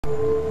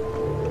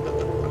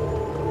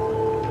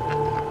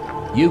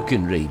You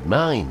can read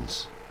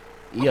minds.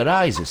 Your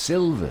eyes are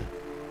silver.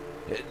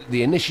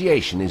 The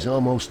initiation is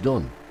almost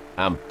done.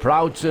 I'm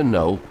proud to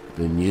know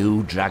the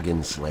new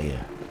Dragon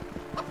Slayer.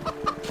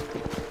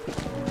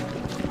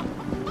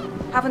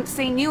 Haven't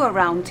seen you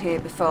around here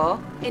before.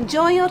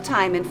 Enjoy your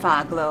time in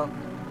Farglow.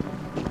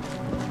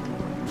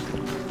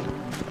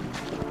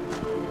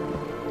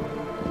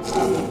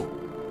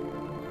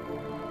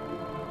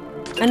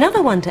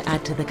 Another one to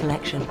add to the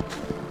collection.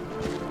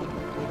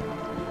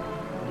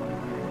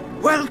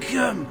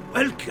 Welcome,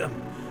 welcome.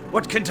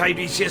 What can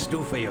Tiresias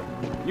do for you?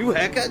 New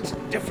haircut,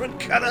 different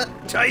color,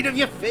 tired of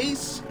your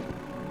face?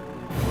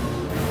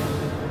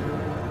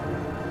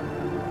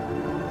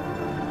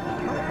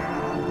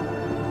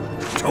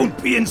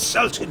 Don't be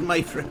insulted,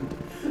 my friend.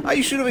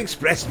 I should have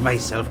expressed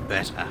myself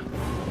better.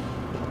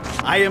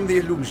 I am the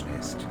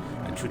Illusionist,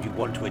 and should you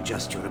want to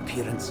adjust your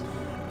appearance,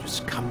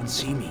 just come and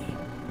see me.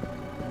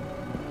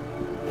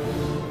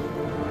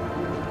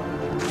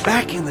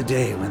 Back in the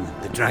day when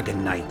the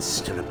Dragon Knights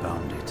still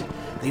abounded,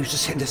 they used to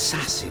send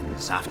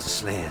assassins after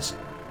slayers.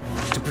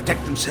 To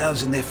protect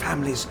themselves and their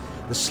families,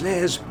 the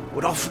slayers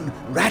would often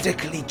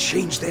radically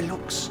change their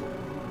looks.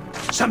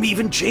 Some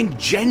even changed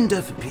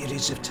gender for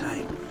periods of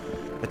time.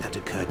 But that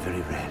occurred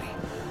very rarely,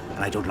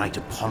 and I don't like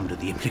to ponder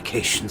the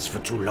implications for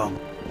too long.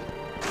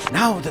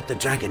 Now that the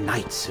Dragon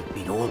Knights have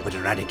been all but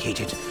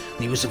eradicated,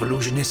 the use of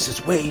Illusionists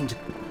has waned,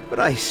 but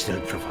I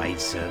still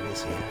provide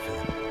service here for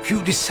the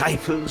few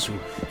disciples who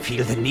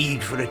feel the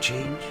need for a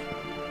change.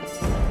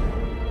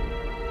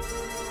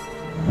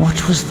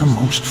 What was the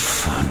most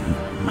fun,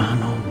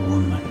 man or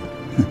woman?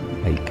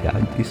 I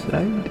can't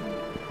decide.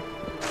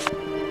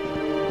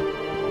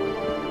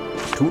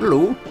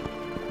 Toodaloo.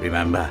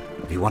 Remember,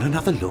 if you want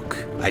another look,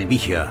 I'll be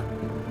here.